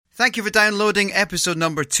Thank you for downloading episode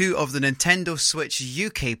number 2 of the Nintendo Switch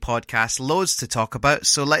UK podcast. Loads to talk about,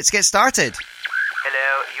 so let's get started.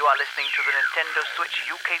 Hello, you are listening to the Nintendo Switch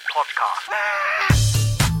UK podcast.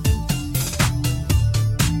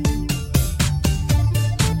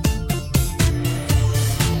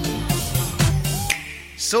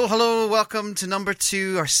 So, hello, welcome to number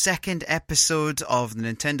 2, our second episode of the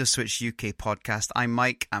Nintendo Switch UK podcast. I'm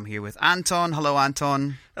Mike, I'm here with Anton. Hello,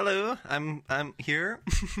 Anton. Hello, I'm here.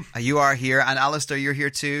 You are here, and Alistair, you're here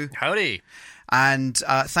too. Howdy. And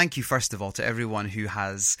thank you, first of all, to everyone who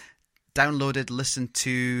has downloaded, listened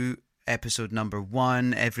to episode number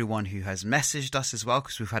 1, everyone who has messaged us as well,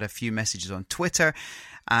 because we've had a few messages on Twitter,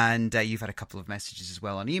 and you've had a couple of messages as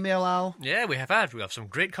well on email, Al. Yeah, we have some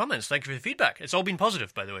great comments. Thank you for the feedback. It's all been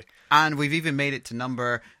positive, by the way. And we've even made it to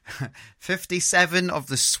number 57 of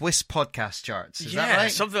the Swiss podcast charts. Is that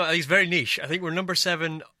right? Something like, it's very niche. I think we're number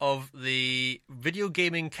 7 of the video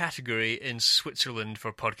gaming category in Switzerland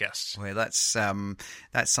for podcasts. Well,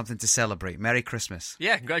 that's something to celebrate. Merry Christmas.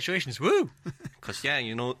 Yeah, congratulations. Woo! Because, yeah,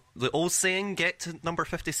 you know, the old saying, get to number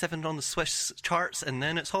 57 on the Swiss charts and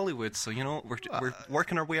then it's Hollywood. So, you know, we're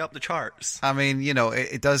working our way up the charts. I mean, you know,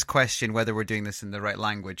 it does question whether we're doing this in the right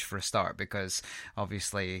language for a start, because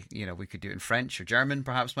obviously, you know, we could do it in French or German,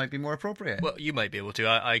 perhaps might be more appropriate. Well, you might be able to.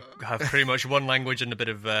 I have pretty much one language and a bit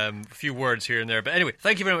of a few words here and there. But anyway,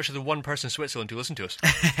 thank you very much to the one person in Switzerland who listened to us.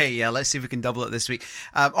 Hey, yeah, let's see if we can double it this week.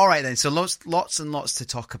 All right, then. So lots and lots to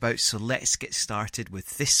talk about. So let's get started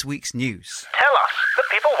with this week's news. Tell us, the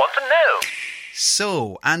people want to know.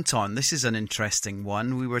 So, Anton, this is an interesting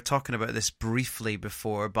one. We were talking about this briefly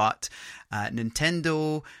before, but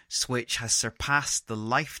Nintendo Switch has surpassed the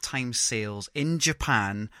lifetime sales in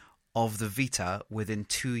Japan of the Vita within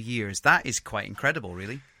 2 years. That is quite incredible,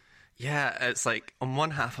 really. Yeah, it's like, on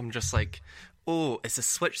one half I'm just like, oh, is the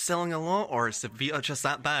Switch selling a lot or is the Vita just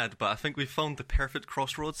that bad? But I think we found the perfect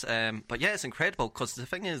crossroads. But yeah, it's incredible because the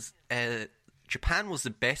thing is, Japan was the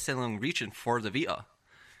best-selling region for the Vita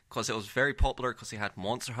because it was very popular because they had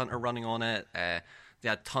Monster Hunter running on it. They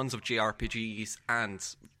had tons of JRPGs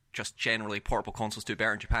and just generally portable consoles do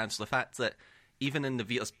better in Japan. So the fact that even in the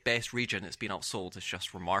Vita's best region it's been outsold is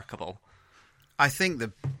just remarkable. I think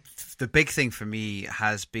the big thing for me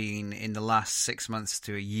has been in the last 6 months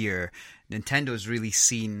to a year, Nintendo's really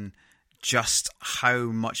seen just how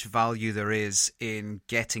much value there is in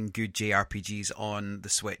getting good JRPGs on the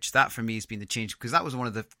Switch. That for me has been the change, because that was one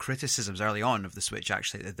of the criticisms early on of the Switch,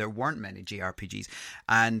 actually, that there weren't many JRPGs.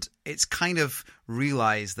 And it's kind of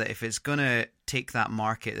realised that if it's going to take that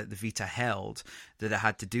market that the Vita held, that it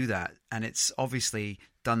had to do that. And it's obviously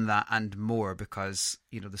done that and more, because,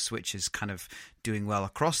 you know, the Switch is kind of doing well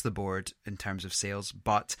across the board in terms of sales.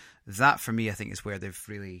 But that for me, I think, is where they've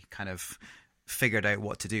really kind of figured out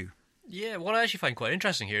what to do. Yeah, what I actually find quite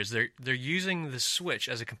interesting here is they're using the Switch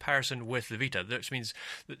as a comparison with the Vita, which means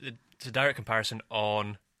it's a direct comparison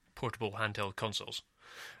on portable handheld consoles.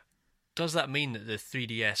 Does that mean that the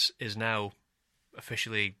 3DS is now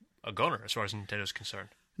officially a goner as far as Nintendo's concerned?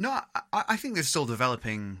 No, I think they're still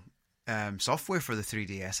developing software for the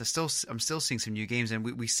 3DS. I'm still seeing some new games, and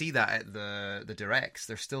we see that at the directs.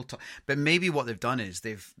 They're still, but maybe what they've done is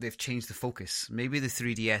they've changed the focus. Maybe the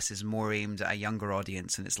 3DS is more aimed at a younger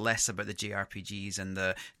audience, and it's less about the JRPGs and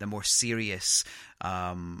the more serious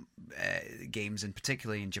games. And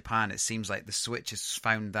particularly in Japan, it seems like the Switch has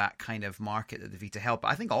found that kind of market that the Vita held.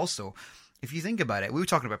 But I think also, if you think about it, we were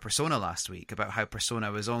talking about Persona last week, about how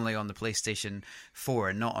Persona was only on the PlayStation 4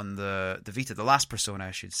 and not on the Vita, the last Persona,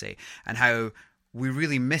 I should say, and how we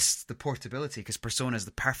really missed the portability because Persona is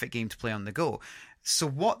the perfect game to play on the go. So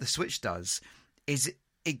what the Switch does is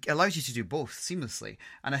it allows you to do both seamlessly.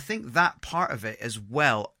 And I think that part of it, as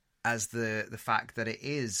well as the fact that it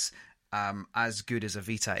is as good as a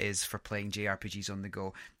Vita is for playing JRPGs on the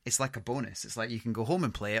go, it's like a bonus. It's like you can go home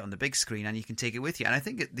and play it on the big screen and you can take it with you. And I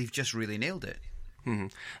think they've just really nailed it. Mm-hmm.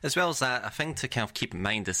 As well as that, a thing to kind of keep in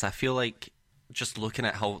mind is I feel like just looking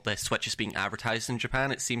at how the Switch is being advertised in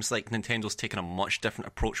Japan, it seems like Nintendo's taken a much different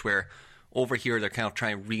approach, where over here they're kind of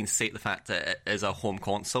trying to reinstate the fact that it is a home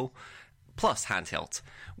console plus handheld,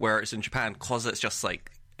 whereas in Japan, because it's just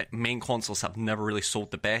like main consoles have never really sold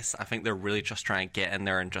the best, I think they're really just trying to get in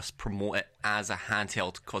there and just promote it as a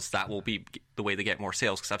handheld, because that will be the way they get more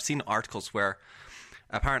sales. Because I've seen articles where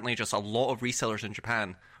apparently just a lot of resellers in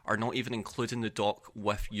Japan are not even including the dock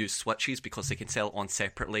with used Switches because they can sell it on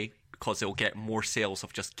separately, because they'll get more sales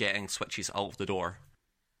of just getting Switches out of the door.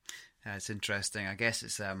 Yeah, it's interesting. I guess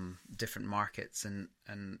it's different markets, and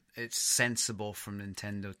it's sensible from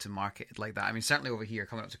Nintendo to market it like that. I mean, certainly over here,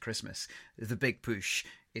 coming up to Christmas, the big push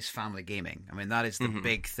is family gaming. I mean, that is the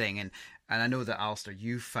big thing, and I know that, Alistair,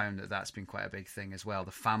 you've found that that's been quite a big thing as well,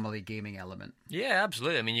 the family gaming element. Yeah,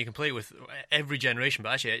 absolutely. I mean, you can play with every generation,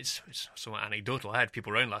 but actually it's somewhat anecdotal. I had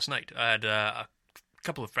people around last night. I had a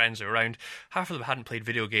couple of friends around. Half of them hadn't played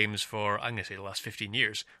video games for, I'm going to say, the last 15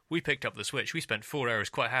 years. We picked up the Switch. We spent 4 hours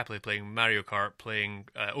quite happily playing Mario Kart, playing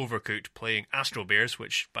Overcooked, playing Astro Bears,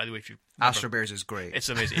 which, by the way, if you Astro Bears is great. It's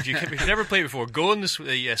amazing. If you've never played it before, go in the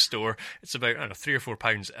store. It's about, I don't know, £3 or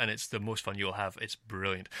 £4, and it's the most fun you'll have. It's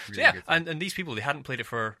brilliant. Really so yeah, good. and these people, they hadn't played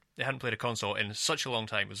a console in such a long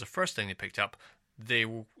time. It was the first thing they picked up. They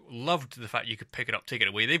loved the fact you could pick it up, take it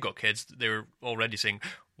away. They've got kids. They're already saying,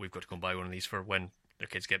 we've got to go and buy one of these for when their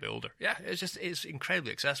kids get a bit older. Yeah, it's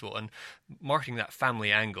incredibly accessible, and marketing that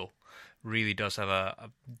family angle really does have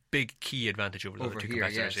a big key advantage over the other two here,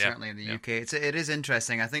 competitors. Yeah, certainly in the UK. It is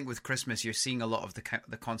interesting. I think with Christmas, you're seeing a lot of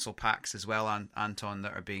the console packs as well, Anton,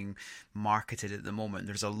 that are being marketed at the moment.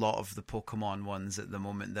 There's a lot of the Pokemon ones at the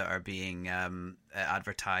moment that are being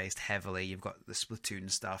advertised heavily. You've got the Splatoon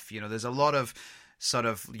stuff. You know, there's a lot of sort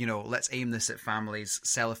of, you know, let's aim this at families,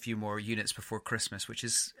 sell a few more units before Christmas, which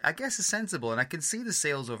is, I guess, is sensible. And I can see the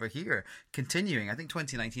sales over here continuing. I think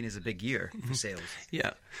 2019 is a big year for sales.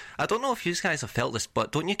 Yeah. I don't know if you guys have felt this,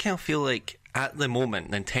 but don't you kind of feel like at the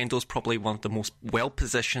moment Nintendo's probably one of the most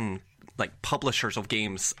well-positioned like publishers of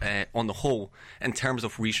games on the whole in terms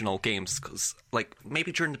of regional games? Because like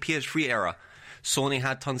maybe during the PS3 era, Sony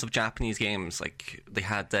had tons of Japanese games. Like they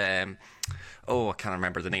had I can't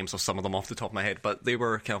remember the names of some of them off the top of my head, but they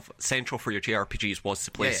were kind of central for your JRPGs was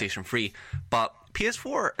the PlayStation 3. But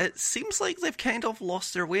PS4, it seems like they've kind of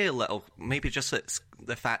lost their way a little. Maybe just it's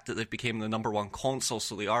the fact that they've become the number one console,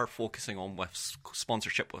 so they are focusing on with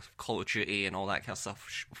sponsorship with Call of Duty and all that kind of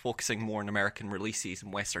stuff, focusing more on American releases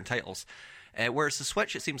and Western titles. Whereas the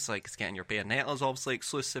Switch, it seems like it's getting your Bayonetta's obviously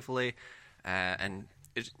exclusively, and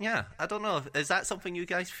I don't know. Is that something you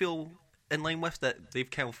guys feel in line with, that they've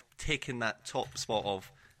kind of taken that top spot of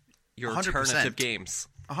your 100%. alternative games?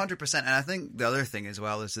 100%. And I think the other thing as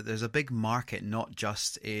well is that there's a big market, not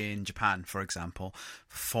just in Japan, for example,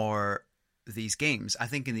 for these games. I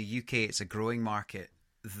think in the UK it's a growing market.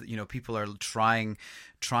 You know, people are trying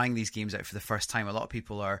these games out for the first time. A lot of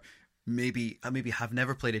people are maybe have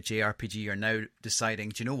never played a JRPG are now deciding,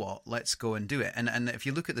 do you know what, let's go and do it. And if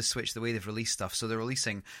you look at the Switch, the way they've released stuff, so they're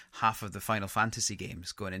releasing half of the Final Fantasy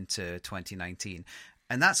games going into 2019.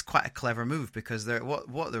 And that's quite a clever move, because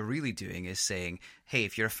what they're really doing is saying, hey,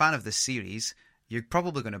 if you're a fan of this series, you're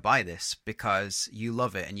probably going to buy this because you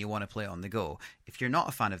love it and you want to play it on the go. If you're not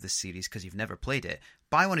a fan of this series because you've never played it,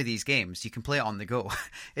 buy one of these games. You can play it on the go.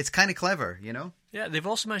 It's kind of clever, you know? Yeah, they've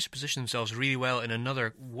also managed to position themselves really well in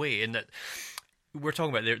another way, in that we're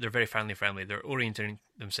talking about they're very family friendly. They're orienting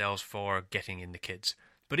themselves for getting in the kids.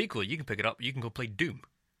 But equally, you can pick it up, you can go play Doom.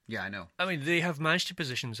 Yeah, I know. I mean, they have managed to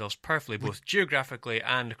position themselves perfectly, both geographically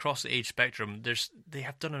and across the age spectrum. They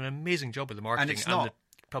have done an amazing job with the marketing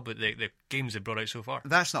the games they've brought out so far.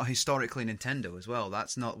 That's not historically Nintendo as well.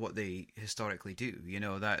 That's not what they historically do. You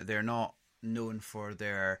know, that they're not known for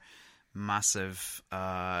their massive,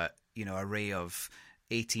 array of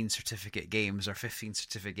 18 certificate games or 15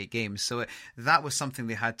 certificate games. So that was something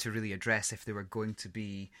they had to really address if they were going to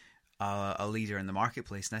be a leader in the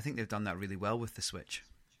marketplace. And I think they've done that really well with the Switch.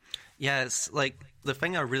 Yeah, it's like the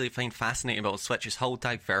thing I really find fascinating about Switch is how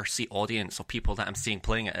diverse the audience of people that I'm seeing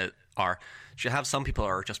playing it are. You have some people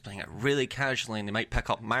that are just playing it really casually, and they might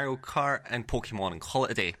pick up Mario Kart and Pokemon and call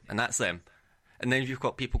it a day, and that's them. And then you've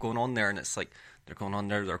got people going on there, and it's like they're going on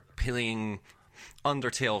there, they're playing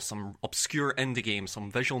Undertale, some obscure indie games,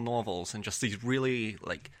 some visual novels, and just these really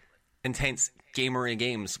like intense gamery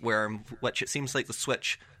games which it seems like the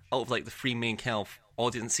Switch, out of like the three main kind of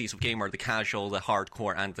audiences of gamer, the casual, the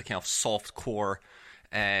hardcore, and the kind of soft core,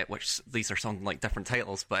 which these are sounding like different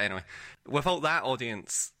titles, but anyway, without that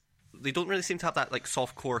audience, they don't really seem to have that like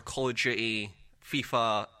soft core Call of Duty,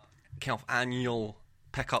 FIFA kind of annual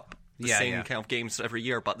pick up the same kind of games every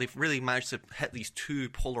year, but they've really managed to hit these two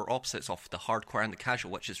polar opposites of the hardcore and the casual,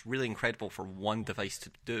 which is really incredible for one device to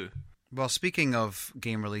do. Well, speaking of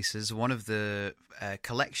game releases, one of the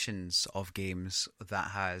collections of games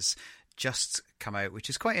that has just come out, which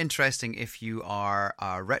is quite interesting if you are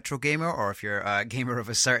a retro gamer or if you're a gamer of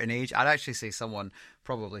a certain age. I'd actually say someone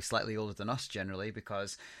probably slightly older than us generally,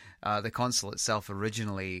 because the console itself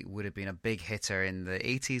originally would have been a big hitter in the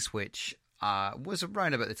 80s, which was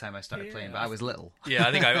around about the time I started playing, but I was little. Yeah,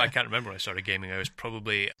 I think I can't remember when I started gaming.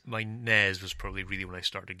 My NES was probably really when I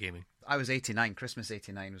started gaming. I was 89. Christmas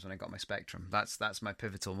 89 was when I got my Spectrum. That's my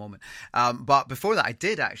pivotal moment. But before that, I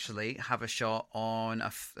did actually have a shot on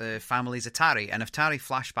a family's Atari. And Atari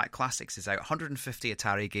Flashback Classics is out. 150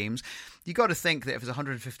 Atari games. You got to think that if there's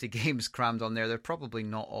 150 games crammed on there, they're probably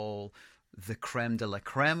not all the creme de la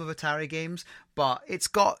creme of Atari games, but it's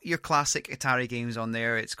got your classic Atari games on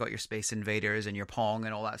there. It's got your Space Invaders and your Pong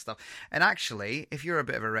and all that stuff. And actually, if you're a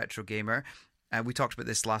bit of a retro gamer, we talked about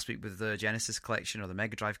this last week with the Genesis collection or the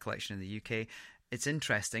Mega Drive collection in the UK, it's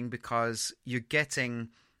interesting because you're getting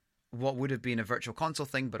what would have been a virtual console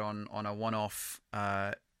thing, but on a one-off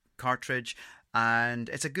cartridge. And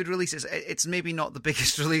it's a good release. It's maybe not the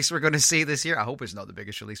biggest release we're going to see this year. I hope it's not the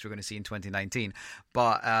biggest release we're going to see in 2019.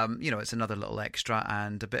 But, it's another little extra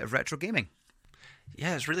and a bit of retro gaming.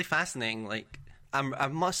 Yeah, it's really fascinating. Like, I'm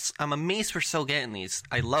amazed we're still getting these.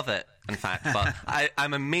 I love it, in fact. But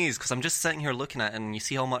I'm amazed because I'm just sitting here looking at it and you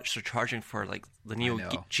see how much they're charging for, like, the Neo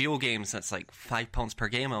Geo games. That's like £5 per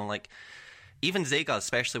game. And I'm like, even Sega,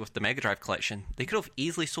 especially with the Mega Drive collection, they could have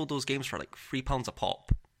easily sold those games for like £3 a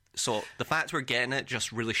pop. So the fact we're getting it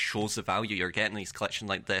just really shows the value you're getting in these collections.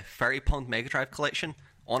 Like the £30 Mega Drive collection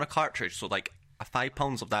on a cartridge, so like a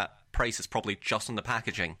 £5 of that price is probably just on the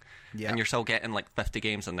packaging, and you're still getting like 50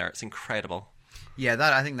 games in there. It's incredible. Yeah,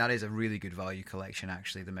 I think that is a really good value collection.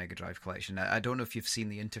 Actually, the Mega Drive collection. I don't know if you've seen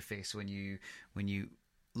the interface when you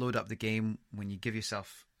load up the game, when you give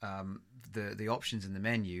yourself the options in the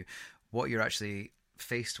menu. What you're actually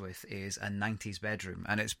faced with is a 90s bedroom,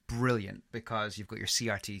 and it's brilliant because you've got your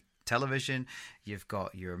CRT television, you've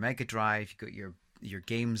got your Mega Drive, you've got your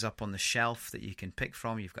games up on the shelf that you can pick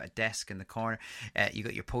from, you've got a desk in the corner, you've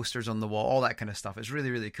got your posters on the wall, all that kind of stuff. It's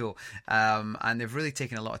really, really cool. And they've really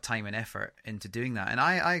taken a lot of time and effort into doing that. And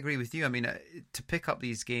I agree with you. I mean, to pick up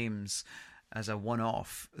these games as a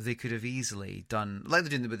one-off, they could have easily done, like they're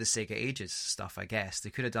doing with the Sega Ages stuff, I guess. They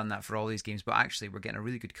could have done that for all these games, but actually we're getting a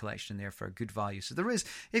really good collection there for a good value. So there is,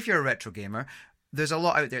 if you're a retro gamer, there's a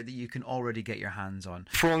lot out there that you can already get your hands on.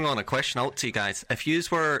 Throwing on a question out to you guys. If you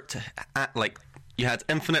were to act like you had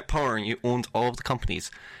infinite power and you owned all of the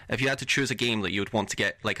companies, if you had to choose a game that you would want to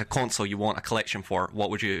get, like a console you want a collection for, what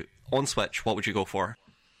would you, on Switch, what would you go for?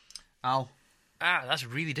 Al? That's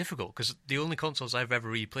really difficult because the only consoles I've ever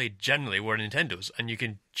really played generally were Nintendos, and you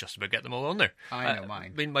can just about get them all on there. I know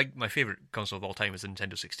mine. I mean, my favourite console of all time is the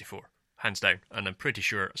Nintendo 64, hands down, and I'm pretty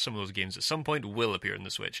sure some of those games at some point will appear on the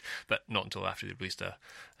Switch, but not until after they released an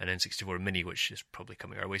N64 Mini, which is probably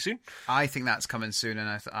coming our way soon. I think that's coming soon,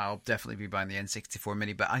 and I'll definitely be buying the N64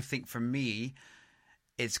 Mini, but I think for me,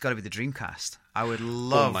 it's got to be the Dreamcast. I would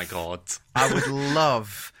love... Oh my god. I would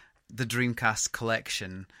love the Dreamcast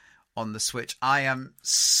collection on the Switch. I am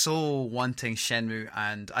so wanting Shenmue,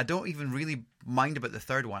 and I don't even really mind about the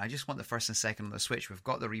third one. I just want the first and second on the Switch. We've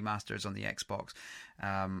got the remasters on the Xbox,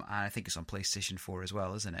 and I think it's on PlayStation 4 as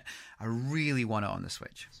well, isn't it? I really want it on the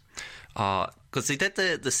Switch. Because they did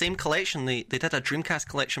the same collection. They did a Dreamcast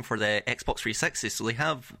collection for the Xbox 360, so they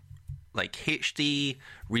have like HD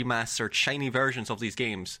remastered shiny versions of these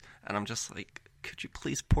games, and I'm just like, could you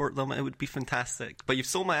please port them? It would be fantastic. But you've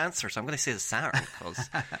sold my answer, so I'm going to say the Saturn. Because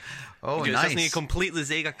nice. Just need to complete the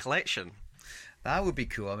Sega collection. That would be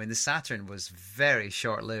cool. I mean, the Saturn was very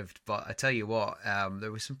short-lived, but I tell you what,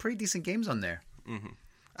 there were some pretty decent games on there. Mm-hmm.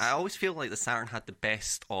 I always feel like the Saturn had the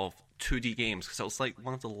best of 2D games, because it was like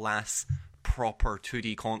one of the last proper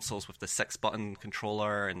 2D consoles with the 6-button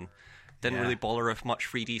controller, and didn't really bother with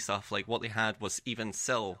much 3D stuff. Like, what they had was even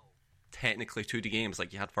still technically 2D games,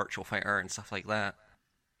 like you had Virtual Fighter and stuff like that.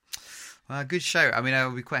 Well, good shout. I mean, I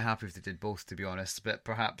would be quite happy if they did both, to be honest, but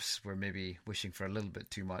perhaps we're maybe wishing for a little bit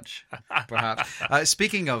too much. Perhaps.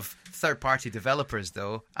 Speaking of third-party developers,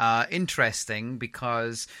 though, interesting,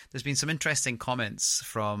 because there's been some interesting comments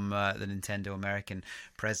from the Nintendo American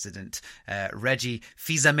president, Reggie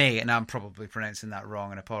Fils-Aimé, and I'm probably pronouncing that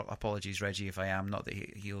wrong, and apologies, Reggie, if I am. Not that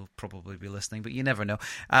he'll probably be listening, but you never know.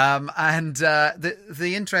 And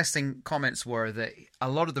the interesting comments were that a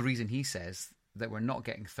lot of the reason he says that we're not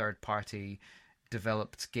getting third-party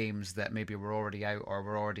developed games that maybe were already out or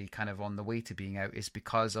were already kind of on the way to being out is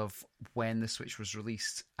because of when the Switch was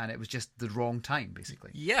released, and it was just the wrong time,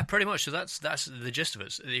 basically. Yeah, pretty much. So that's the gist of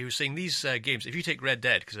it. He was saying these games, if you take Red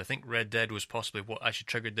Dead, because I think Red Dead was possibly what actually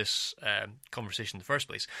triggered this conversation in the first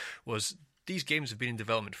place, was these games have been in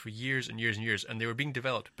development for years and years and years, and they were being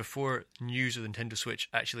developed before news of the Nintendo Switch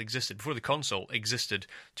actually existed, before the console existed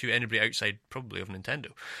to anybody outside probably of Nintendo.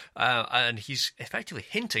 And he's effectively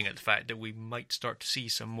hinting at the fact that we might start to see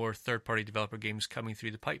some more third-party developer games coming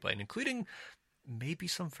through the pipeline, including maybe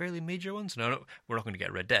some fairly major ones. Now, we're not going to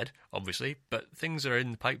get Red Dead, obviously, but things are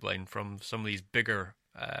in the pipeline from some of these bigger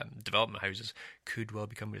development houses could well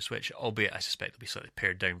be coming to Switch, albeit I suspect they'll be slightly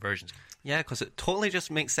pared down versions. Yeah, because it totally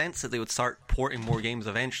just makes sense that they would start porting more games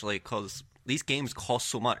eventually, because these games cost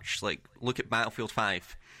so much. Like, look at Battlefield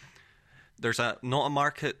 5. There's not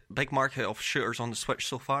a big market of shooters on the Switch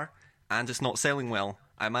so far, and it's not selling well.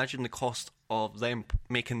 I imagine the cost of them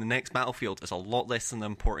making the next Battlefield is a lot less than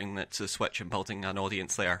them porting it to the Switch and building an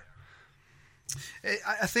audience there.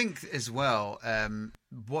 I think as well,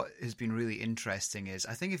 what has been really interesting is,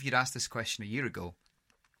 I think if you'd asked this question a year ago,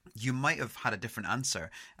 you might have had a different answer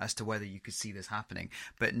as to whether you could see this happening.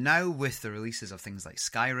 But now with the releases of things like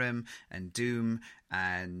Skyrim and Doom,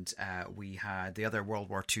 and we had the other World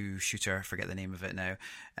War II shooter, I forget the name of it now,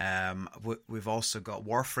 we've also got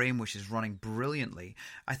Warframe, which is running brilliantly.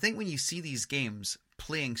 I think when you see these games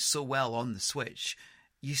playing so well on the Switch,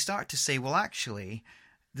 you start to say, well, actually,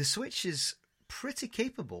 the Switch is pretty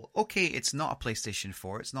capable. Okay, it's not a PlayStation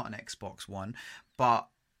 4, it's not an Xbox One, but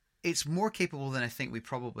it's more capable than I think we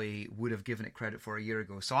probably would have given it credit for a year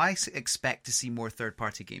ago. So I expect to see more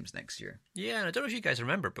third-party games next year. Yeah, and I don't know if you guys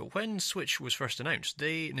remember, but when Switch was first announced,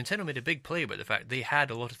 Nintendo made a big play about the fact they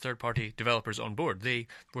had a lot of third-party developers on board. They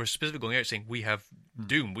were specifically going out saying, we have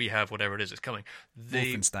Doom, we have whatever it is that's coming.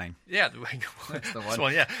 Wolfenstein. Yeah. That's the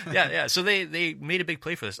one. Yeah. So they made a big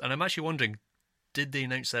play for this, and I'm actually wondering, did they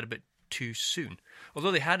announce that a bit too soon?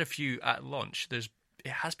 Although they had a few at launch, it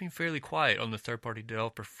has been fairly quiet on the third-party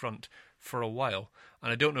developer front for a while,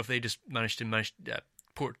 and I don't know if they just managed to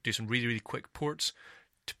do some really, really quick ports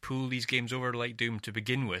to pull these games over like Doom to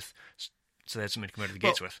begin with, so they had something to come out of the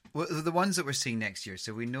gates with. Well, the ones that we're seeing next year,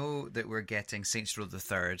 so we know that we're getting Saints Row the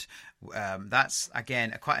Third. That's,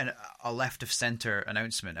 again, quite a left-of-centre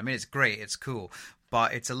announcement. I mean, it's great, it's cool,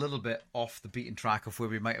 but it's a little bit off the beaten track of where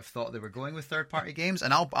we might have thought they were going with third-party games.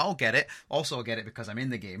 And I'll get it. Also, I'll get it because I'm in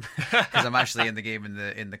the game, because I'm actually in the game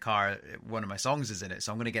in the car. One of my songs is in it,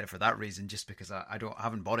 so I'm going to get it for that reason, just because I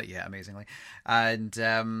haven't bought it yet, amazingly. And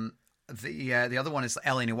the other one is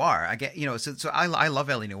L.A. Noire. I get, so I love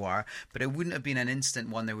L.A. Noire, but it wouldn't have been an instant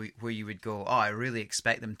one where you would go, oh, I really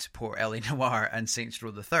expect them to port L.A. Noire and Saints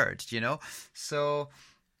Row the Third. So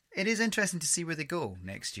it is interesting to see where they go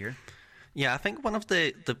next year. Yeah, I think one of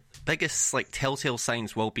the biggest telltale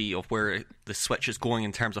signs will be of where the Switch is going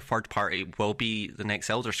in terms of third party will be the next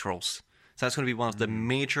Elder Scrolls. So that's going to be one of the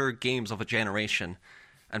major games of a generation.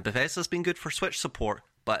 And Bethesda's been good for Switch support,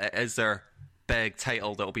 but it is their big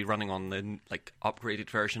title that will be running on the upgraded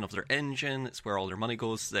version of their engine. It's where all their money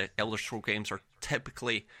goes. The Elder Scrolls games are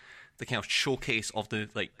typically the kind of showcase of the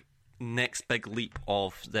next big leap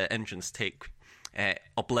of the engine's take.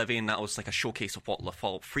 Oblivion, that was a showcase of what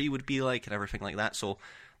Fallout 3 would be like and everything like that, so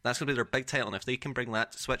that's going to be their big title, and if they can bring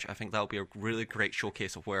that to Switch, I think that'll be a really great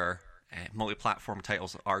showcase of where multi-platform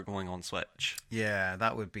titles are going on Switch. Yeah,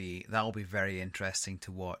 that'll be very interesting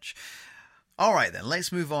to watch. Alright then,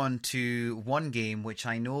 let's move on to one game which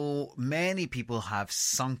I know many people have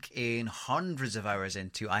sunk in hundreds of hours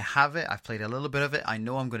into. I have it, I've played a little bit of it, I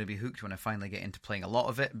know I'm going to be hooked when I finally get into playing a lot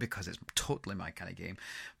of it, because it's totally my kind of game,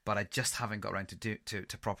 but I just haven't got around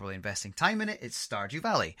to properly investing time in it. It's Stardew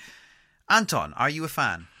Valley. Anton, are you a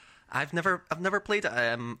fan? I've never played it.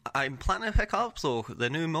 I'm planning to pick up, though.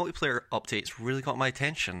 The new multiplayer updates really got my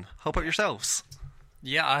attention. How about yourselves?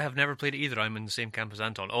 Yeah, I have never played it either. I'm in the same camp as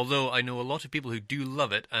Anton. Although I know a lot of people who do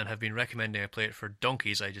love it and have been recommending I play it for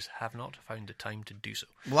donkeys, I just have not found the time to do so.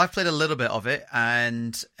 Well, I've played a little bit of it,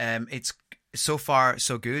 and it's so far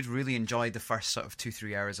so good. Really enjoyed the first sort of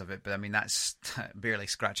 2-3 hours of it, but I mean, that's barely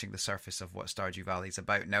scratching the surface of what Stardew Valley is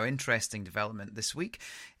about. Now, interesting development this week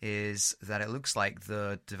is that it looks like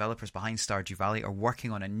the developers behind Stardew Valley are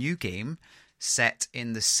working on a new game set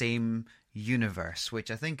in the same universe, which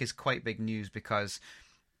I think is quite big news, because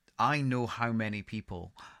I know how many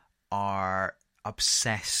people are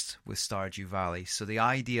obsessed with Stardew Valley. So the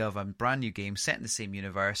idea of a brand new game set in the same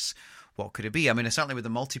universe, what could it be? I mean, certainly with the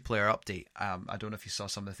multiplayer update, I don't know if you saw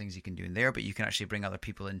some of the things you can do in there, but you can actually bring other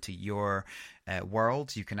people into your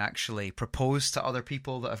world. You can actually propose to other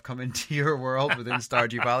people that have come into your world within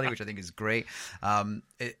Stardew Valley, which I think is great.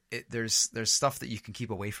 There's stuff that you can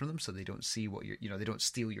keep away from them, so they don't see what they don't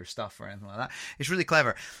steal your stuff or anything like that. It's really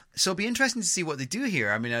clever. So it'll be interesting to see what they do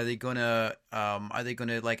here. I mean, are they gonna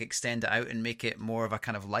extend it out and make it more of a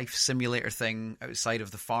kind of life simulator thing outside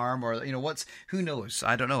of the farm, or who knows?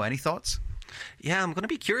 I don't know. Any thoughts? Yeah, I'm going to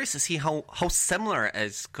be curious to see how similar it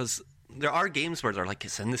is, because there are games where they're like,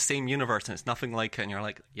 it's in the same universe and it's nothing like it, and you're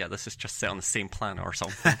like, yeah, this is just set on the same planet or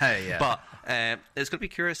something. Yeah. But it's going to be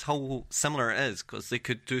curious how similar it is, because they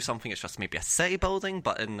could do something, it's just maybe a city building,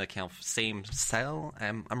 but in the kind of same cell.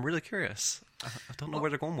 I'm really curious. I don't know where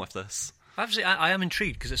they're going with this. Obviously, I am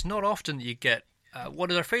intrigued, because it's not often that you get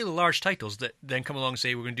what are fairly large titles that then come along and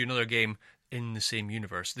say, we're going to do another game in the same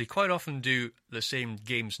universe. They quite often do the same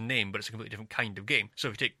game's name, but it's a completely different kind of game. So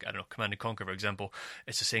if you take, I don't know, Command & Conquer, for example,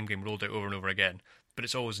 it's the same game rolled out over and over again, but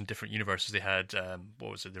it's always in different universes. They had,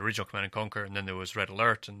 what was it, the original Command & Conquer, and then there was Red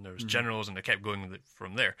Alert, and there was Generals, and they kept going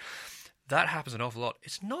from there. That happens an awful lot.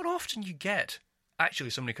 It's not often you get actually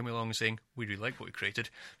somebody coming along and saying, we really like what we created,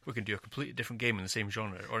 we can do a completely different game in the same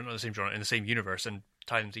genre, or not the same genre, in the same universe, and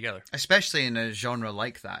tie them together. Especially in a genre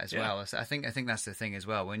like that as well. I think that's the thing as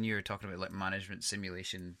well. When you're talking about like management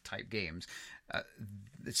simulation type games,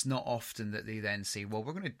 it's not often that they then say, well,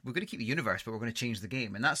 we're going to keep the universe, but we're going to change the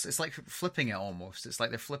game, and it's like flipping it almost. It's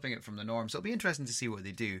like they're flipping it from the norm. So it'll be interesting to see what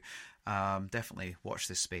they do. Definitely watch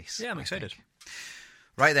this space. Yeah, I'm excited.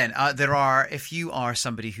 Right then, if you are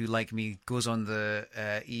somebody who, like me, goes on the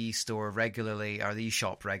e-store regularly, or the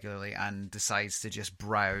e-shop regularly, and decides to just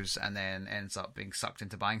browse and then ends up being sucked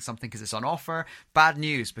into buying something because it's on offer, bad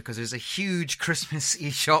news, because there's a huge Christmas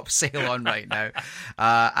e-shop sale on right now. There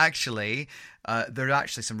are actually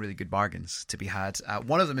some really good bargains to be had.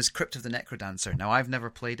 One of them is Crypt of the Necrodancer. Now, I've never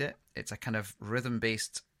played it. It's a kind of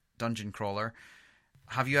rhythm-based dungeon crawler.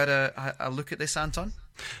 Have you had a look at this, Anton?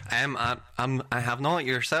 I have not.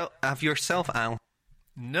 Yourself, Al?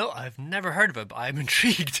 No, I've never heard of it, but I'm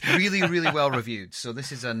intrigued. Really, really well reviewed. So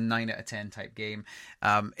this is a 9 out of 10 type game.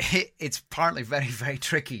 It's apparently very, very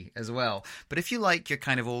tricky as well. But if you like your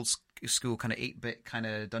kind of old school kind of 8-bit kind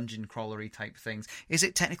of dungeon crawlery type things, is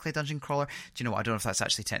it technically a dungeon crawler? Do you know what? I don't know if that's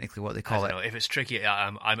actually technically what they call it. If it's tricky,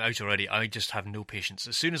 I'm out already. I just have no patience.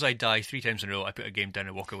 As soon as I die 3 times in a row, I put a game down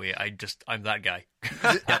and walk away. I'm that guy.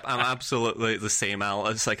 Yep, I'm absolutely the same, Al.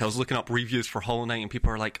 It's like I was looking up reviews for Hollow Knight and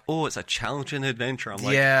people are like, oh, it's a challenging adventure. I'm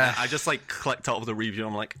like, yeah. I just like clicked out of the review.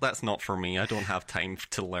 I'm like, that's not for me. I don't have time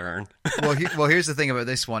to learn. Well, here's the thing about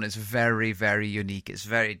this one. It's very, very unique. It's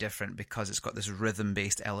very different because it's got this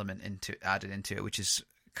rhythm-based element added into it, which is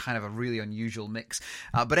kind of a really unusual mix.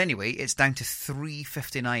 But anyway, it's down to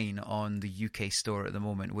 $3.59 on the UK store at the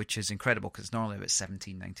moment, which is incredible because it's normally about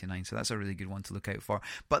 $17.99. So that's a really good one to look out for.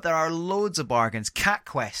 But there are loads of bargains. Cat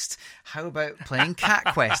Quest. How about playing Cat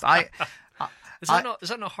Quest? Is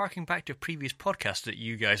that not harking back to a previous podcast that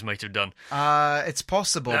you guys might have done? It's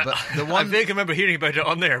possible, but the one I vaguely remember hearing about it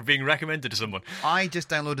on there, being recommended to someone. I just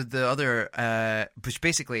downloaded the other, which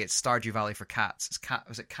basically it's Stardew Valley for cats.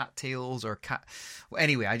 Was it Cat Tales or Cat? Well,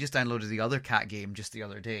 anyway, I just downloaded the other cat game just the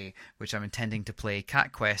other day, which I'm intending to play.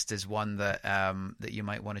 Cat Quest is one that that you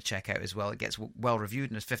might want to check out as well. It gets well reviewed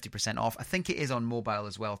and is 50% off. I think it is on mobile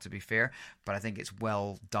as well, to be fair, but I think it's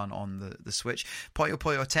well done on the Switch. Puyo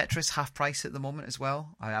Puyo Tetris, half price at the moment as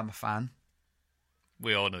well. I am a fan.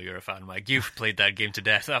 We all know you're a fan, Mike. You've played that game to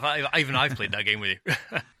death. I've played that game with you.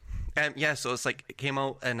 Yeah, so it's like it came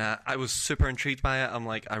out and I was super intrigued by it. I'm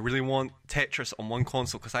like, I really want Tetris on one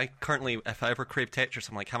console because I currently, if I ever crave Tetris,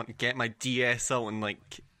 I'm like having to get my DS out and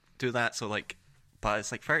like do that. So like, but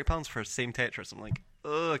it's like £30 for the same Tetris. I'm like,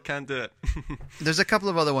 oh, I can't do it. There's a couple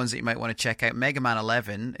of other ones that you might want to check out. Mega Man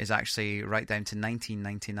 11 is actually right down to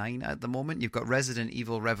 $19.99 at the moment. You've got Resident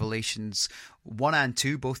Evil Revelations 1 and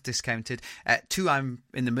 2, both discounted. 2 I'm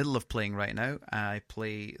in the middle of playing right now. I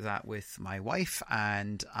play that with my wife,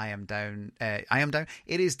 and I am down.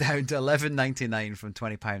 It is down to $11.99 from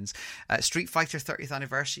 £20. Street Fighter 30th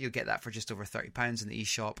Anniversary, you'll get that for just over £30 in the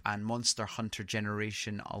eShop, and Monster Hunter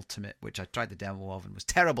Generation Ultimate, which I tried the demo of and was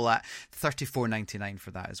terrible at, $34.99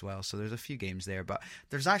 for that as well. So there's a few games there, but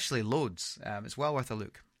there's actually loads. It's well worth a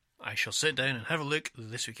look. I shall sit down and have a look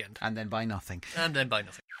this weekend. And then buy nothing. No, I'm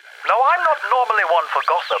not normally one for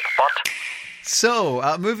gossip, but...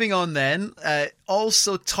 So, moving on then.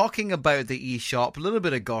 Also talking about the eShop, a little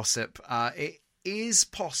bit of gossip. It is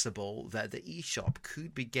possible that the eShop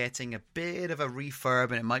could be getting a bit of a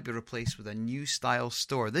refurb and it might be replaced with a new style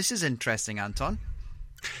store. This is interesting, Anton.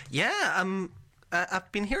 Yeah,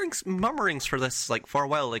 I've been hearing murmurings for this like for a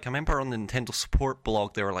while. Like I remember on the Nintendo support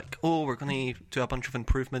blog, they were like, "Oh, we're going to do a bunch of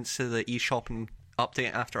improvements to the eShop," and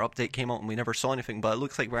update after update came out, and we never saw anything. But it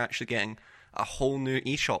looks like we're actually getting a whole new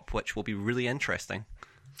eShop, which will be really interesting.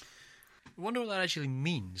 I wonder what that actually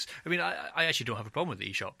means. I mean, I actually don't have a problem with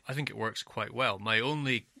the eShop. I think it works quite well. My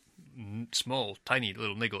only small, tiny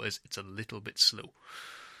little niggle is it's a little bit slow.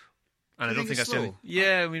 And I don't think it's that's the only. slow?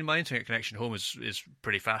 Yeah, I mean, my internet connection home is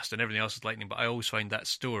pretty fast, and everything else is lightning. But I always find that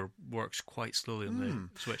store works quite slowly on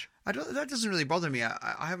the Switch. That doesn't really bother me.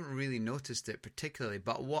 I haven't really noticed it particularly,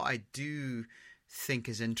 but what I do think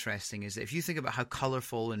is interesting is that if you think about how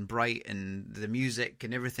colourful and bright and the music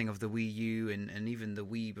and everything of the Wii U and even the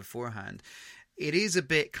Wii beforehand, it is a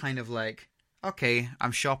bit kind of like, okay,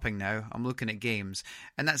 I'm shopping now, I'm looking at games,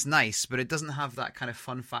 and that's nice, but it doesn't have that kind of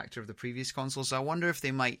fun factor of the previous console. So I wonder if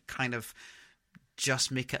they might kind of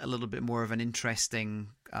just make it a little bit more of an interesting,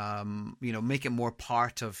 make it more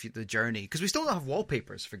part of the journey, because we still don't have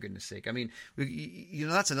wallpapers, for goodness sake. I mean,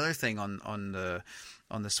 that's another thing on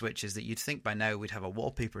the Switch, is that you'd think by now we'd have a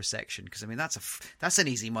wallpaper section, because I mean that's an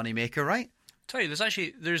easy moneymaker, right? Tell you,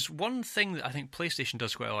 there's one thing that I think PlayStation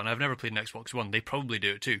does quite well, and I've never played an Xbox One. They probably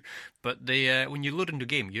do it too, but they when you load into a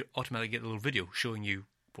game, you automatically get a little video showing you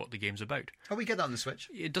what the game's about. Oh, we get that on the Switch.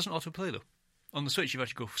 It doesn't autoplay though. On the Switch, you've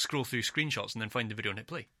actually go scroll through screenshots and then find the video and hit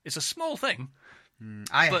play. It's a small thing.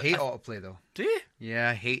 I hate autoplay though. Do you?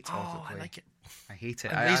 Yeah, I hate autoplay. I like it. I hate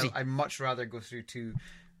it. I'm lazy. I'd much rather go through to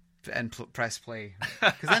and press play,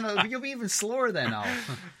 because then you'll be even slower then, Al.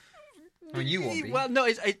 I mean, you won't be. Well, no.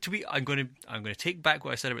 I'm going to take back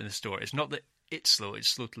what I said about in the store. It's not that it's slow. It's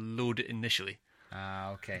slow to load it initially.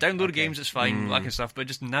 Okay. Download games, it's fine, that kind of stuff. But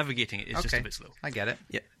just navigating it is just a bit slow. I get it.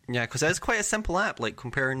 Yeah, because it's quite a simple app. Like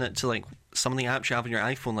comparing it to like some of the apps you have on your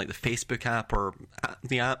iPhone, like the Facebook app or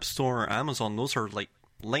the App Store or Amazon. Those are like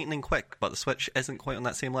lightning quick, but the Switch isn't quite on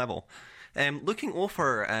that same level. Looking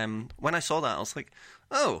over, when I saw that, I was like,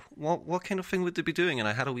 oh, what kind of thing would they be doing? And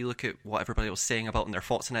I had a wee look at what everybody was saying about and their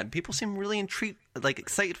thoughts on it. And people seem really intrigued, like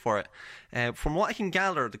excited for it. From what I can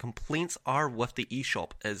gather, the complaints are with the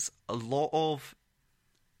eShop is a lot of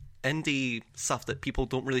indie stuff that people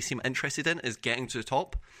don't really seem interested in is getting to the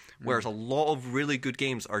top, whereas a lot of really good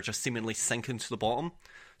games are just seemingly sinking to the bottom.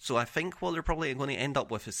 So I think what they're probably going to end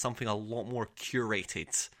up with is something a lot more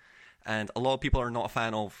curated. And a lot of people are not a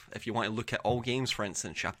fan of, if you want to look at all games, for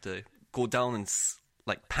instance, you have to go down and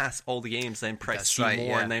like pass all the games, then press see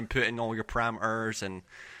more, and then put in all your parameters, and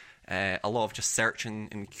a lot of just searching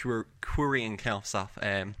and querying kind of stuff.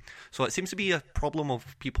 So it seems to be a problem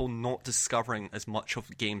of people not discovering as much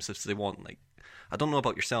of games as they want. Like, I don't know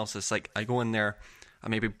about yourselves, it's like I go in there, I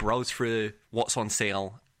maybe browse through what's on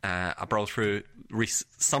sale, I browse through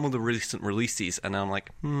some of the recent releases, and I'm like,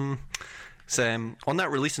 So on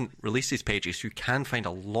that releases pages, you can find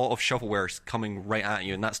a lot of shovelwares coming right at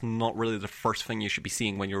you, and that's not really the first thing you should be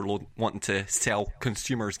seeing when you're wanting to sell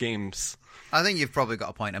consumers games. I think you've probably got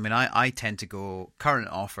a point. I mean, I tend to go current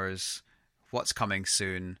offers, what's coming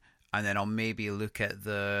soon, and then I'll maybe look at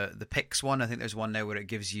the picks one. I think there's one now where it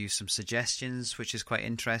gives you some suggestions, which is quite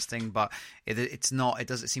interesting, but it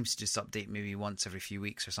seems to just update maybe once every few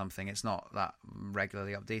weeks or something. It's not that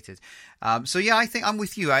regularly updated. So yeah, I think I'm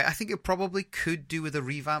with you. I think it probably could do with a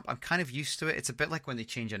revamp. I'm kind of used to it. It's a bit like when they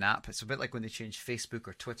change an app. It's a bit like when they change Facebook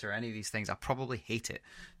or Twitter, any of these things. I probably hate it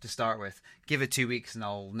to start with. Give it 2 weeks and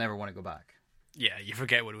I'll never want to go back. Yeah, you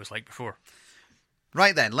forget what it was like before.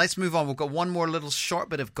 Right then, let's move on. We've got one more little short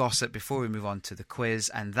bit of gossip before we move on to the quiz,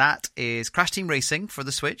 and that is Crash Team Racing for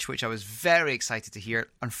the Switch, which I was very excited to hear.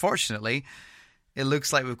 Unfortunately, it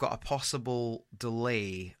looks like we've got a possible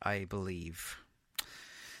delay, I believe.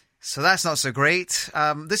 So that's not so great.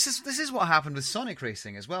 This is what happened with Sonic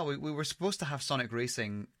Racing as well. We were supposed to have Sonic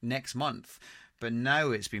Racing next month, but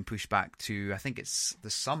now it's been pushed back to, I think it's the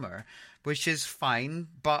summer, which is fine,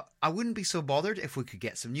 but I wouldn't be so bothered if we could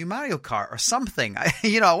get some new Mario Kart or something. I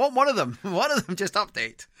want one of them. One of them just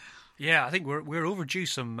update. Yeah, I think we're overdue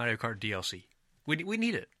some Mario Kart DLC. We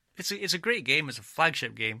need it. It's a great game. It's a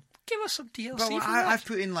flagship game. Give us some DLC. Well, for that. I've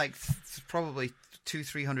put in like probably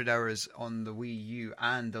 200-300 hours on the Wii U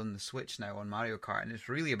and on the Switch now on Mario Kart, and it's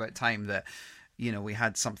really about time that we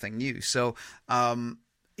had something new. So.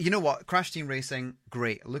 You know what? Crash Team Racing,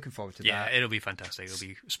 great. Looking forward to that. Yeah, it'll be fantastic. It'll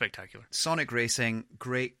be spectacular. Sonic Racing,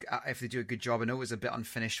 great. If they do a good job. I know it was a bit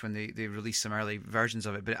unfinished when they released some early versions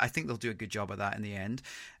of it, but I think they'll do a good job of that in the end.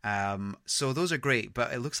 So those are great,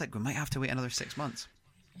 but it looks like we might have to wait another 6 months.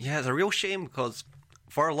 Yeah, it's a real shame because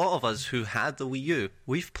for a lot of us who had the Wii U,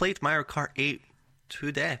 we've played Mario Kart 8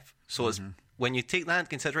 to death. So it's when you take that into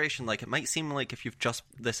consideration, like it might seem like if you've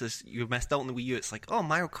missed out on the Wii U, it's like, oh,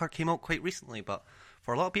 Mario Kart came out quite recently, but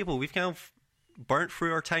for a lot of people, we've kind of burnt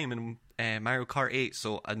through our time in Mario Kart 8,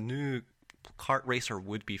 so a new kart racer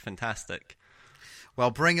would be fantastic. Well,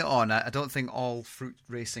 bring it on. I don't think all fruit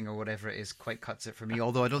racing or whatever it is quite cuts it for me,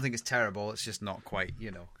 although I don't think it's terrible. It's just not quite,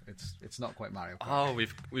 it's not quite Mario Kart. Oh,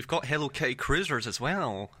 we've got Hello Kitty Cruisers as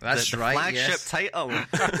well. That's the right, flagship title. I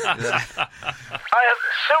have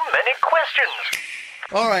so many questions.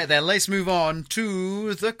 All right, then, let's move on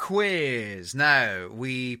to the quiz. Now,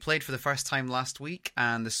 we played for the first time last week,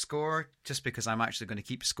 and the score, just because I'm actually going to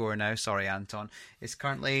keep score now, sorry, Anton, is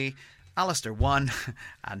currently Alistair 1,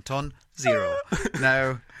 Anton 0.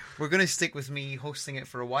 Now, we're going to stick with me hosting it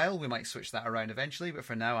for a while. We might switch that around eventually, but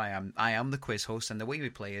for now, I am the quiz host, and the way we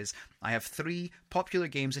play is I have 3 popular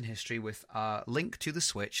games in history with a link to the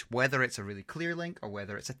Switch, whether it's a really clear link or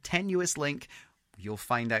whether it's a tenuous link. You'll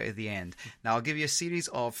find out at the end. Now, I'll give you a series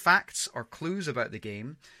of facts or clues about the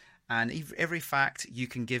game, and every fact you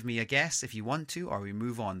can give me a guess if you want to, or we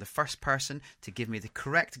move on. The first person to give me the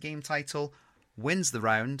correct game title wins the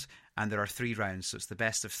round, and there are 3 rounds, so it's the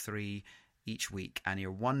best of 3 each week. And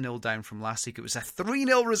you're 1-0 down from last week. It was a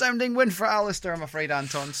 3-0 resounding win for Alistair, I'm afraid,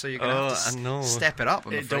 Anton, so you're going to have to step it up,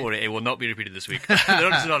 I'm afraid. Don't worry, it will not be repeated this week.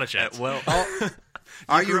 There's not a chance.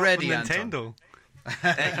 Are you ready, Nintendo? Anton?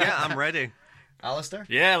 Yeah, I'm ready. Alistair?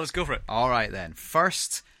 Yeah, let's go for it. All right, then.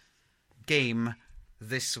 First game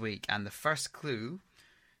this week, and the first clue.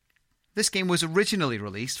 This game was originally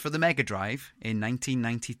released for the Mega Drive in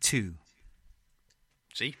 1992.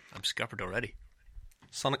 See, I'm scuppered already.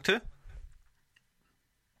 Sonic 2?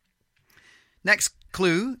 Next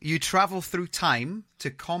clue, you travel through time to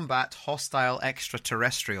combat hostile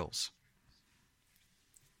extraterrestrials.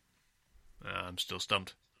 I'm still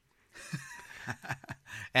stumped.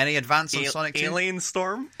 Any advance on Sonic 2? Alien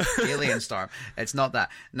Storm? Alien Storm. It's not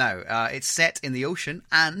that. No, it's set in the ocean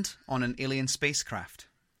and on an alien spacecraft.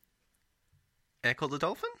 Echo the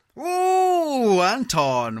Dolphin? Ooh,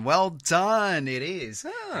 Anton, well done. It is.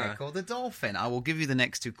 Ah. Echo the Dolphin. I will give you the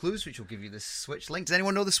next 2 clues, which will give you the Switch link. Does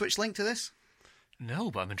anyone know the Switch link to this?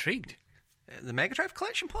 No, but I'm intrigued. The Mega Drive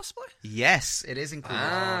collection, possibly? Yes, it is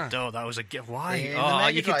included. Oh, that was a gift. Why? In the Oh,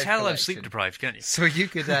 Mega you can Drive tell I'm collection. sleep deprived, can't you? So you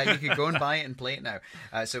could go and buy it and play it now.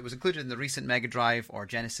 So it was included in the recent Mega Drive or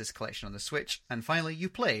Genesis collection on the Switch. And finally, you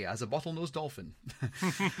play as a bottlenose dolphin.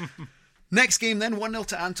 Next game then, 1-0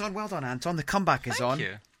 to Anton. Well done, Anton. The comeback is on. Thank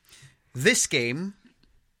you. This game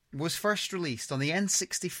was first released on the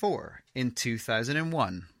N64 in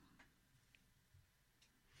 2001.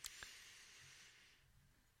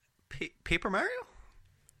 Paper Mario?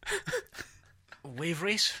 Wave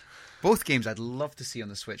Race? Both games I'd love to see on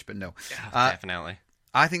the Switch, but no. Definitely.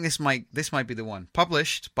 I think this might be the one.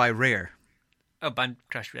 Published by Rare. Oh,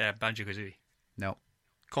 Banjo-Kazooie. No.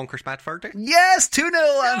 Conker's Bad Fur Day? Yes, 2-0,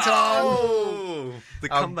 Anton! Oh! The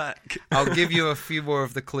comeback. I'll give you a few more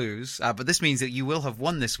of the clues, but this means that you will have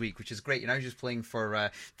won this week, which is great. You're now just playing for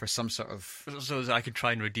some sort of... So that I can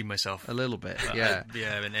try and redeem myself. A little bit, yeah.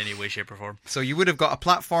 Yeah, in any way, shape, or form. So you would have got a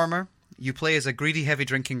platformer. You play as a greedy,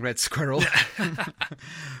 heavy-drinking red squirrel.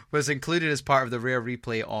 Was included as part of the Rare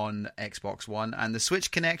replay on Xbox One. And the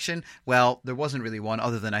Switch connection, well, there wasn't really one,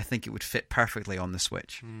 other than I think it would fit perfectly on the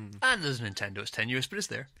Switch. And there's Nintendo. It's tenuous, but it's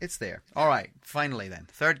there. It's there. All right, finally then.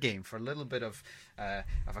 Third game for a little bit of a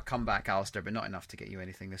comeback, Alistair, but not enough to get you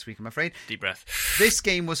anything this week, I'm afraid. Deep breath. This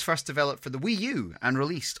game was first developed for the Wii U and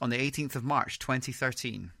released on the 18th of March,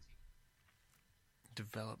 2013.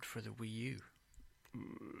 Developed for the Wii U.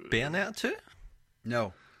 Bayonetta 2?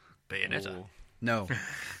 No. Bayonetta. Oh. No.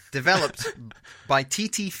 Developed by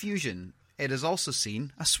TT Fusion, it has also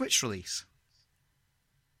seen a Switch release.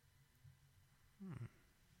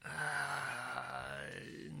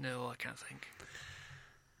 No, I can't think.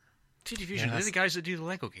 TT Fusion, are they the guys that do the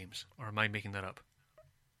Lego games? Or am I making that up?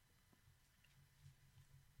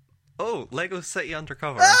 Oh, Lego City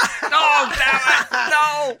Undercover. Oh, damn it!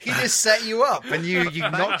 No! He just set you up and you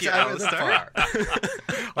knocked it out of the park.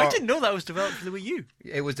 I didn't know that was developed for the Wii U.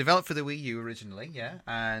 It was developed for the Wii U originally, yeah.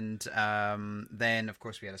 And then, of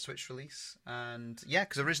course, we had a Switch release. And yeah,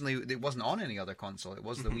 because originally it wasn't on any other console. It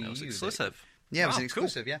was the Wii U. It was exclusive. Yeah, it was Wow, an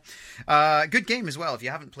exclusive, yeah. Good game as well if you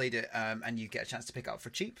haven't played it and you get a chance to pick it up for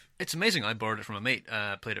cheap. It's amazing. I borrowed it from a mate,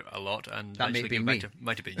 played it a lot, and That may actually be gave it me. back to,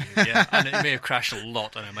 might have been you, yeah. And it may have crashed a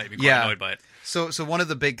lot, and I might be quite annoyed by it. So one of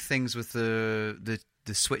the big things with the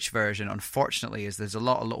Switch version, unfortunately, is there's a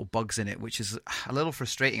lot of little bugs in it, which is a little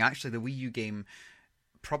frustrating. Actually, the Wii U game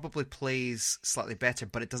probably plays slightly better,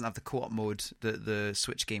 but it doesn't have the co-op mode that the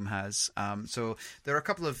Switch game has. So there are a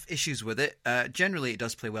couple of issues with it. Generally, it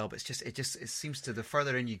does play well, but it seems to, the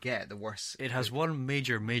further in you get, the worse. It has one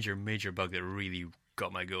major bug that really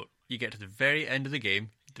got my goat. You get to the very end of the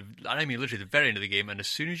game, I mean literally the very end of the game, and as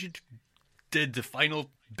soon as you did the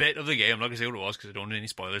final bit of the game, I'm not going to say what it was because I don't want any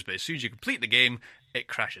spoilers, but as soon as you complete the game, it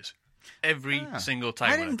crashes. Every single time.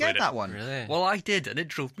 I when didn't played get that one. Really? Well, I did, and it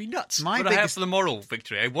drove me nuts. My But I have biggest- for the moral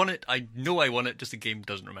victory. I won it. I know I won it. Just the game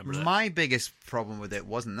doesn't remember that. My biggest problem with it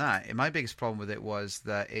wasn't that. My biggest problem with it was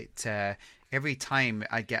that it every time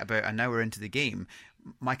I get about an hour into the game,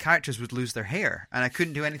 my characters would lose their hair, and I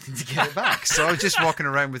couldn't do anything to get it back. So I was just walking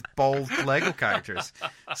around with bald Lego characters.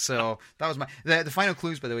 So that was the final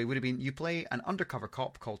clues, by the way, would have been you play an undercover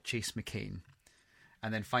cop called Chase McCain.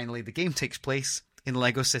 And then finally, the game takes place in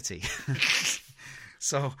Lego City.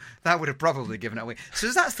 So that would have probably given it away. So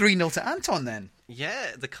is that 3-0 to Anton then?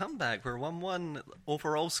 Yeah, the comeback. We're 1-1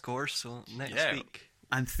 overall score, so next week.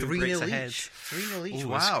 And Who 3-0 breaks each. ahead? 3-0 each. Ooh,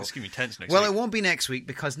 Wow. It's going to be tense next Well, week. it won't be next week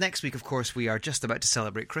because next week, of course, we are just about to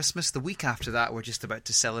celebrate Christmas. The week after that, we're just about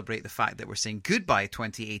to celebrate the fact that we're saying goodbye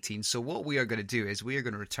 2018. So what we are going to do is we are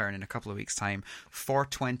going to return in a couple of weeks' time for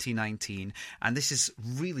 2019. And this has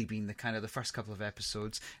really been the kind of the first couple of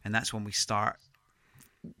episodes. And that's when we start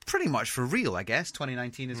pretty much for real, I guess.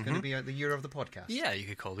 2019 is going to be the year of the podcast. Yeah, you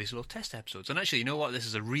could call these little test episodes. And actually, you know what? This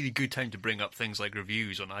is a really good time to bring up things like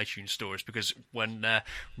reviews on iTunes stores, because when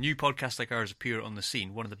new podcasts like ours appear on the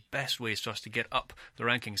scene, one of the best ways for us to get up the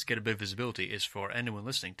rankings, get a bit of visibility, is for anyone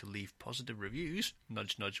listening to leave positive reviews.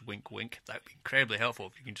 Nudge, nudge, wink, wink. That would be incredibly helpful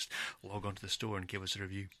if you can just log onto the store and give us a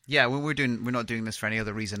review. Yeah, well, we're not doing this for any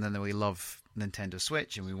other reason than that we love Nintendo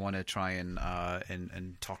Switch and we want to try and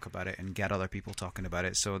talk about it and get other people talking about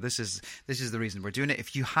it. So this is the reason we're doing it.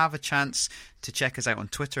 If you have a chance to check us out on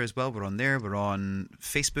Twitter as well, we're on there. We're on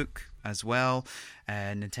Facebook as well,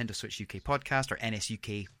 Nintendo Switch UK Podcast or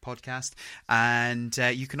NSUK Podcast, and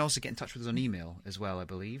you can also get in touch with us on email as well, I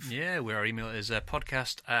believe. Yeah, where our email is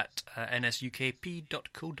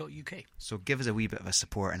podcast@nsukp.co.uk. So give us a wee bit of a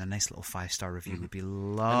support, and a nice little 5-star review would be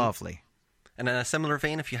lovely. And in a similar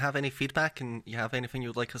vein, if you have any feedback and you have anything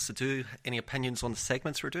you'd like us to do, any opinions on the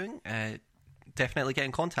segments we're doing, definitely get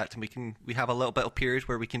in contact, and we have a little bit of period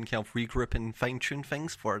where we can kind of regroup and fine tune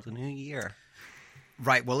things for the new year.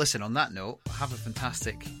 Right, well, listen, on that note, have a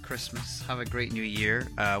fantastic Christmas. Have a great new year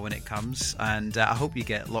when it comes. And I hope you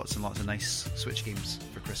get lots and lots of nice Switch games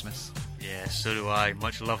for Christmas. Yeah, so do I.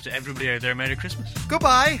 Much love to everybody out there. Merry Christmas.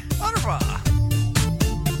 Goodbye. Au revoir.